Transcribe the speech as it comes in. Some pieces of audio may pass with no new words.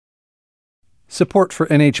Support for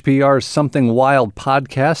NHPR's Something Wild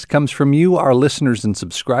podcast comes from you, our listeners and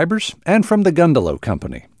subscribers, and from the Gundalow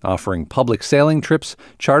Company, offering public sailing trips,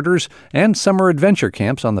 charters, and summer adventure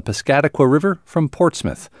camps on the Piscataqua River from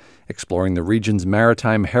Portsmouth, exploring the region's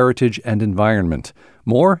maritime heritage and environment.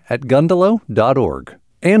 More at gundalow.org.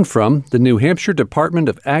 And from the New Hampshire Department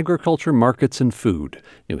of Agriculture, Markets, and Food.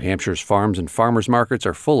 New Hampshire's farms and farmers markets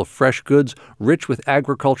are full of fresh goods, rich with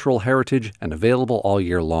agricultural heritage, and available all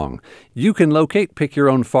year long. You can locate Pick Your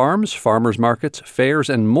Own Farms, farmers markets,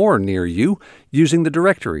 fairs, and more near you using the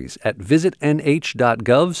directories at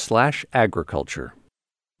visitnh.gov/agriculture.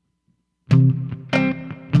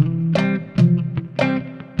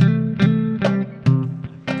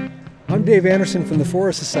 I'm Dave Anderson from the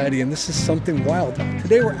Forest Society, and this is Something Wild.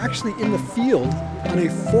 Today we're actually in the field on a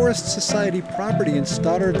Forest Society property in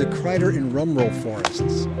Stoddard, the Kreider, and Rumroll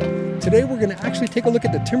forests. Today we're going to actually take a look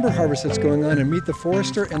at the timber harvest that's going on and meet the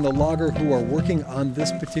forester and the logger who are working on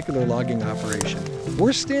this particular logging operation.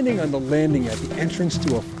 We're standing on the landing at the entrance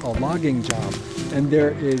to a logging job, and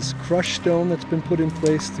there is crushed stone that's been put in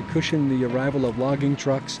place to cushion the arrival of logging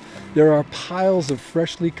trucks. There are piles of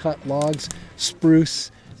freshly cut logs,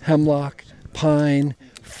 spruce, hemlock, pine,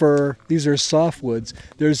 fir. These are softwoods.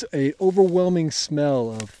 There's an overwhelming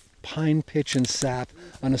smell of pine pitch and sap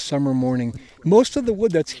on a summer morning. Most of the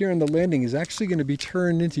wood that's here on the landing is actually going to be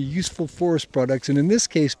turned into useful forest products, and in this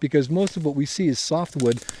case, because most of what we see is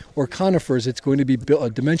softwood or conifers, it's going to be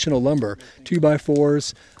dimensional lumber,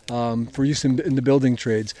 2x4s for use in the building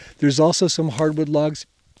trades. There's also some hardwood logs.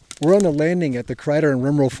 We're on the landing at the Kreider and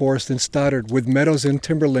Rumroll Forest in Stoddard with Meadows and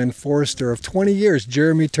Timberland forester of 20 years,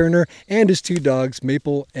 Jeremy Turner, and his two dogs,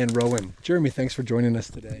 Maple and Rowan. Jeremy, thanks for joining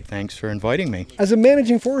us today. Thanks for inviting me. As a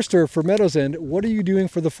managing forester for Meadows End, what are you doing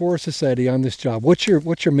for the Forest Society on this job? What's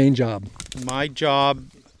your main job? My job,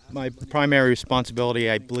 my primary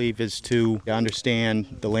responsibility, I believe, is to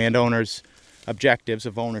understand the landowner's objectives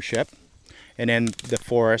of ownership, and then the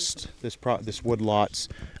forest, this woodlot's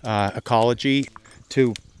ecology,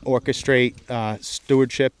 to orchestrate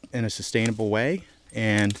stewardship in a sustainable way,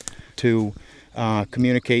 and to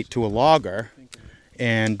communicate to a logger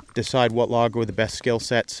and decide what logger with the best skill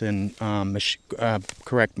sets and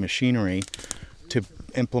correct machinery to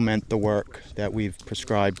implement the work that we've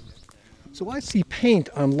prescribed. So I see paint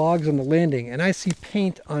on logs on the landing, and I see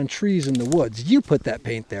paint on trees in the woods. You put that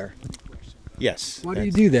paint there. Yes. Why do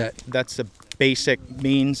you do that? That's a basic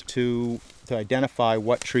means to identify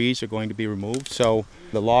what trees are going to be removed. So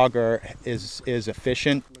the logger is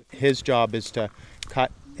efficient. His job is to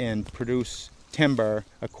cut and produce timber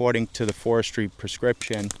according to the forestry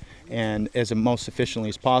prescription and as most efficiently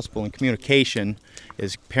as possible. And communication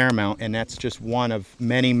is paramount, and that's just one of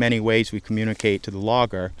many, many ways we communicate to the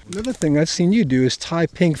logger. Another thing I've seen you do is tie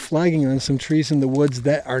pink flagging on some trees in the woods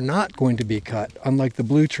that are not going to be cut, unlike the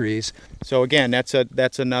blue trees. So again, that's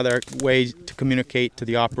another way to communicate to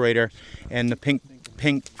the operator, and the pink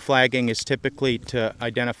flagging is typically to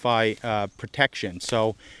identify protection.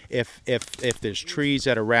 So if there's trees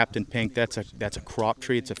that are wrapped in pink, that's a crop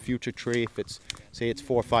tree. It's a future tree. If it's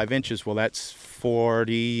 4 or 5 inches, well, that's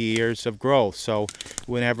 40 years of growth. So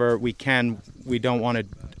whenever we can, we don't want to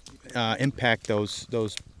impact those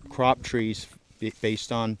crop trees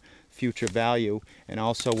based on future value, and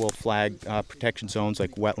also we'll flag protection zones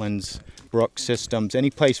like wetlands, brook systems, any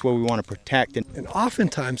place where we want to protect. And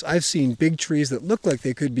oftentimes I've seen big trees that look like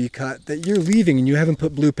they could be cut that you're leaving, and you haven't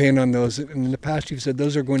put blue paint on those. And in the past you've said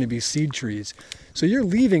those are going to be seed trees. So you're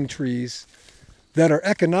leaving trees that are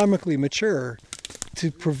economically mature to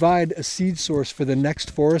provide a seed source for the next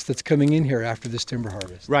forest that's coming in here after this timber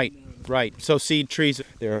harvest. Right. So seed trees,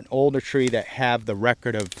 they're an older tree that have the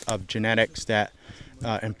record of genetics that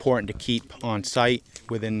important to keep on site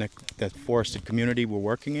within the forested community we're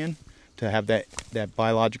working in, to have that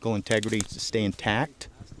biological integrity to stay intact,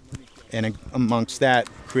 and amongst that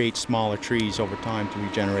create smaller trees over time to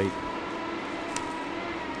regenerate.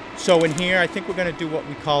 So in here I think we're going to do what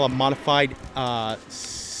we call a modified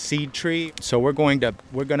seed tree. So we're going to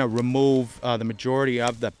remove the majority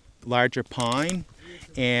of the larger pine,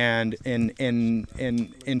 and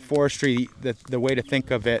in forestry the way to think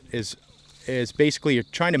of it is basically you're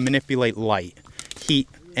trying to manipulate light, heat,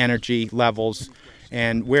 energy levels,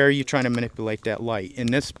 and where are you trying to manipulate that light? In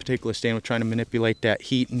this particular stand, we're trying to manipulate that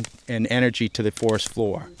heat and energy to the forest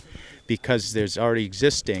floor, because there's already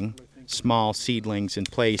existing small seedlings in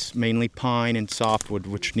place, mainly pine and softwood,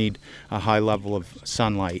 which need a high level of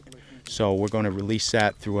sunlight. So we're going to release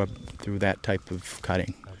that through that type of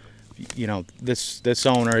cutting. You know, this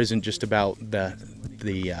owner isn't just about the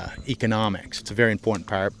economics. It's a very important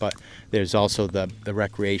part, but there's also the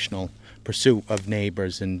recreational pursuit of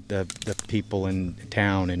neighbors and the people in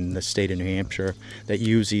town and the state of New Hampshire that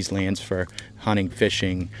use these lands for hunting,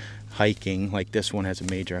 fishing, hiking. Like this one has a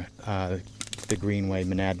major, the Greenway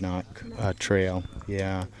Monadnock Trail,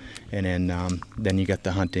 yeah. And then you got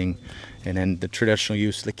the hunting, and then the traditional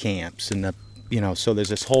use of the camps, and so there's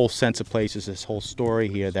this whole sense of places, this whole story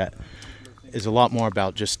here that is a lot more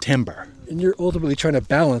about just timber. And you're ultimately trying to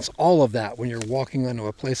balance all of that when you're walking onto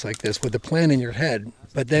a place like this with the plan in your head,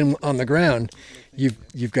 but then on the ground,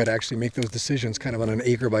 you've got to actually make those decisions kind of on an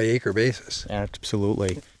acre by acre basis.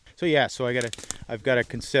 Absolutely. So yeah, I've got to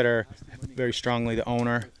consider very strongly the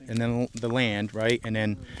owner and then the land, right? And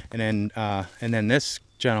then this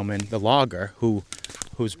gentleman, the logger,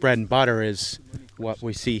 whose bread and butter is what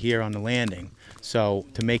we see here on the landing. So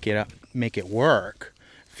to make it work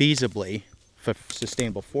feasibly for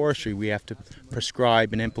sustainable forestry, we have to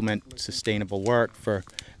prescribe and implement sustainable work for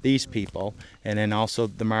these people, and then also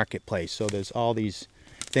the marketplace. So there's all these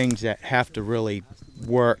things that have to really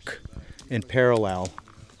work in parallel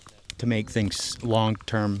to make things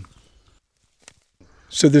long-term.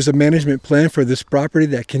 So there's a management plan for this property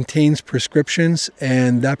that contains prescriptions,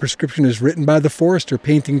 and that prescription is written by the forester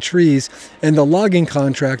painting trees, and the logging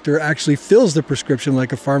contractor actually fills the prescription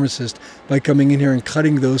like a pharmacist by coming in here and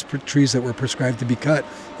cutting those trees that were prescribed to be cut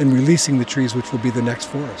and releasing the trees which will be the next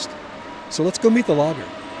forest. So let's go meet the logger.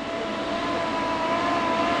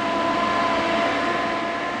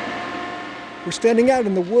 We're standing out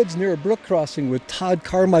in the woods near a brook crossing with Todd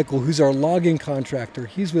Carmichael, who's our logging contractor.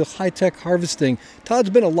 He's with High Tech Harvesting.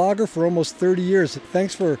 Todd's been a logger for almost 30 years.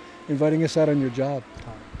 Thanks for inviting us out on your job,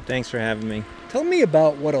 Todd. Thanks for having me. Tell me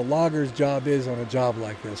about what a logger's job is on a job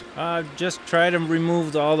like this. Just try to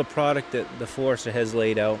remove all the product that the forester has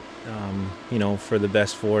laid out, for the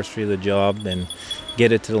best forestry of the job, and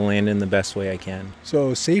get it to the land in the best way I can.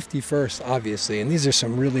 So safety first, obviously, and these are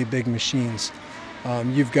some really big machines.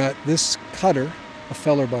 You've got this cutter, a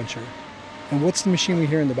feller buncher, and what's the machine we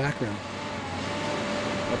hear in the background?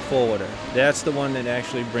 A forwarder. That's the one that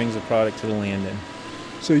actually brings the product to the land in.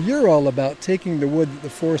 So you're all about taking the wood that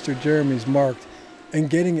the forester Jeremy's marked and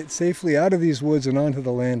getting it safely out of these woods and onto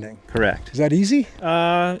the landing. Correct. Is that easy?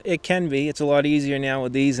 It can be. It's a lot easier now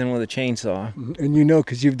with these than with a chainsaw. And you know,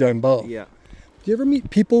 because you've done both. Yeah. Do you ever meet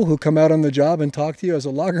people who come out on the job and talk to you as a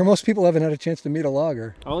logger? Most people haven't had a chance to meet a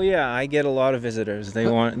logger. Oh yeah, I get a lot of visitors.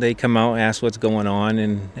 They come out, ask what's going on,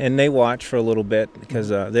 and they watch for a little bit because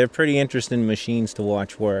they're pretty interested in machines to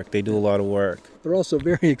watch work. They do a lot of work. They're also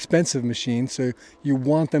very expensive machines, so you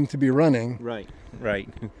want them to be running. Right.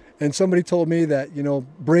 And somebody told me that,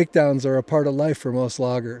 breakdowns are a part of life for most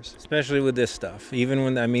loggers. Especially with this stuff. Even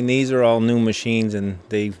when, these are all new machines and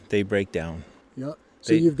they break down. Yeah.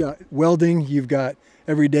 So you've got welding,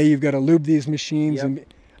 every day you've got to lube these machines. Yep. And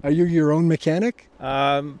are you your own mechanic?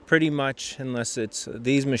 Pretty much, unless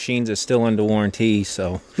these machines are still under warranty,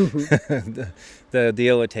 so the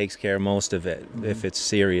dealer takes care of most of it. If it's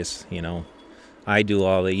serious, I do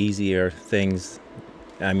all the easier things.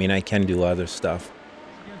 I can do other stuff.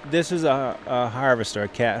 This is a harvester, a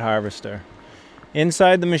cat harvester.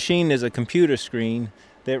 Inside the machine is a computer screen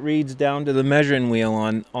that reads down to the measuring wheel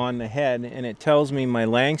on the head, and it tells me my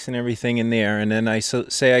lengths and everything in there. And then I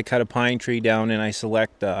say I cut a pine tree down and I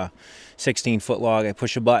select a 16-foot log. I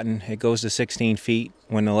push a button, it goes to 16 feet.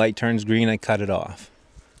 When the light turns green, I cut it off.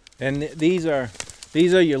 And these are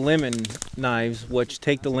your lemon knives, which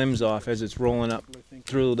take the limbs off as it's rolling up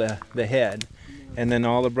through the head. And then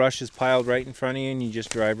all the brush is piled right in front of you, and you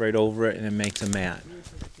just drive right over it, and it makes a mat.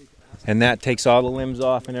 And that takes all the limbs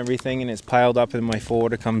off and everything, and it's piled up, and my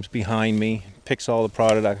forwarder comes behind me, picks all the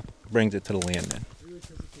product up, brings it to the landing.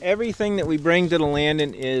 Everything that we bring to the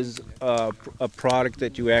landing is a product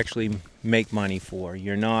that you actually make money for.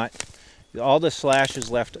 All the slash is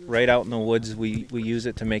left right out in the woods. We use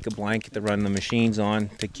it to make a blanket to run the machines on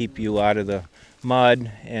to keep you out of the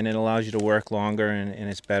mud, and it allows you to work longer, and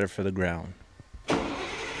it's better for the ground.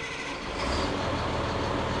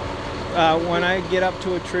 When I get up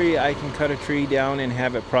to a tree, I can cut a tree down and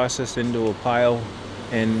have it processed into a pile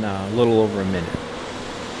in a little over a minute.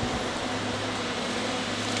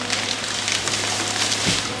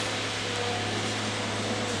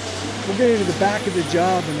 We're getting to the back of the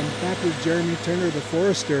job, and I'm back with Jeremy Turner, the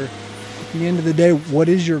forester. At the end of the day, what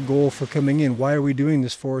is your goal for coming in? Why are we doing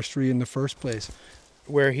this forestry in the first place?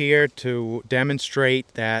 We're here to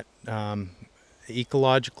demonstrate that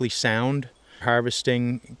ecologically sound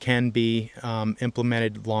harvesting can be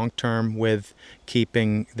implemented long-term with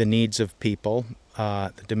keeping the needs of people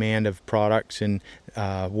the demand of products and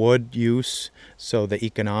wood use, so the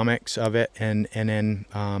economics of it, and then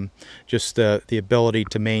just the ability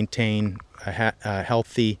to maintain a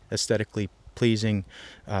healthy, aesthetically pleasing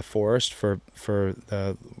forest for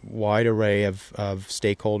the wide array of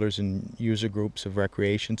stakeholders and user groups of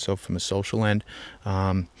recreation, so from a social end.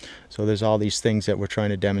 So there's all these things that we're trying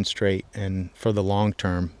to demonstrate and for the long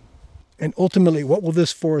term. And ultimately, what will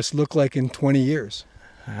this forest look like in 20 years?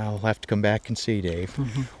 I'll have to come back and see, Dave.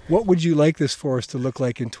 Mm-hmm. What would you like this forest to look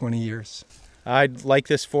like in 20 years? I'd like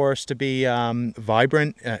this forest to be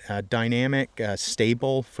vibrant, dynamic,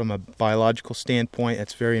 stable from a biological standpoint.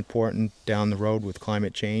 That's very important down the road with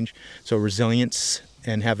climate change. So resilience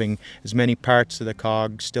and having as many parts of the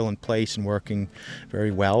cog still in place and working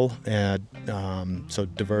very well. So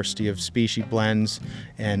diversity of species blends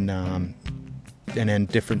and then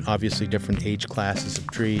different age classes of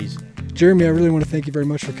trees. Jeremy, I really want to thank you very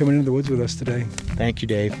much for coming into the woods with us today. Thank you,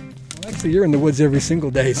 Dave. Well, actually, you're in the woods every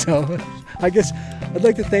single day, so I guess I'd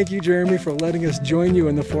like to thank you, Jeremy, for letting us join you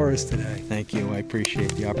in the forest today. Thank you. I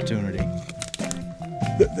appreciate the opportunity.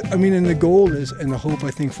 And the goal is, and the hope,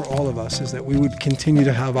 I think, for all of us is that we would continue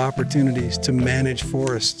to have opportunities to manage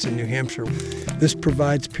forests in New Hampshire. This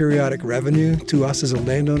provides periodic revenue to us as a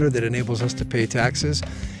landowner that enables us to pay taxes.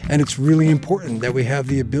 And it's really important that we have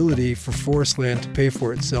the ability for forest land to pay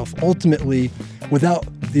for itself. Ultimately, without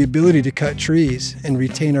the ability to cut trees and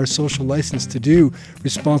retain our social license to do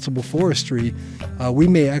responsible forestry, we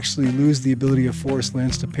may actually lose the ability of forest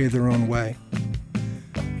lands to pay their own way.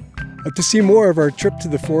 To see more of our trip to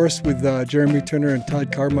the forest with Jeremy Turner and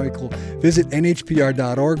Todd Carmichael, visit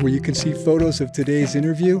nhpr.org, where you can see photos of today's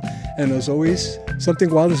interview. And as always, Something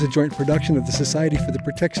Wild is a joint production of the Society for the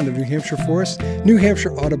Protection of New Hampshire Forests, New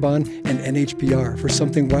Hampshire Audubon, and NHPR. For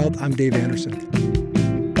Something Wild, I'm Dave Anderson.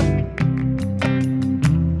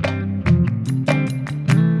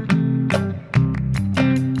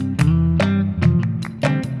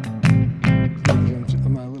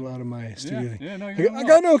 I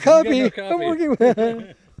got no copy. I'm working with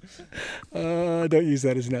don't use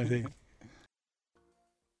that as nothing.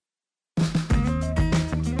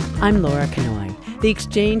 I'm Laura Kanoy. The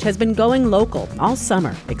Exchange has been going local all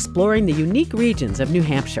summer, exploring the unique regions of New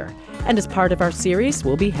Hampshire. And as part of our series,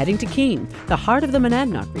 we'll be heading to Keene, the heart of the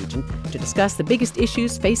Monadnock region, to discuss the biggest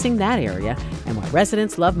issues facing that area and what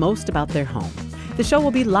residents love most about their home. The show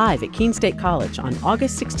will be live at Keene State College on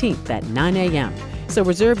August 16th at 9 a.m. So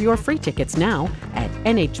reserve your free tickets now at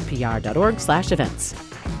nhpr.org/events.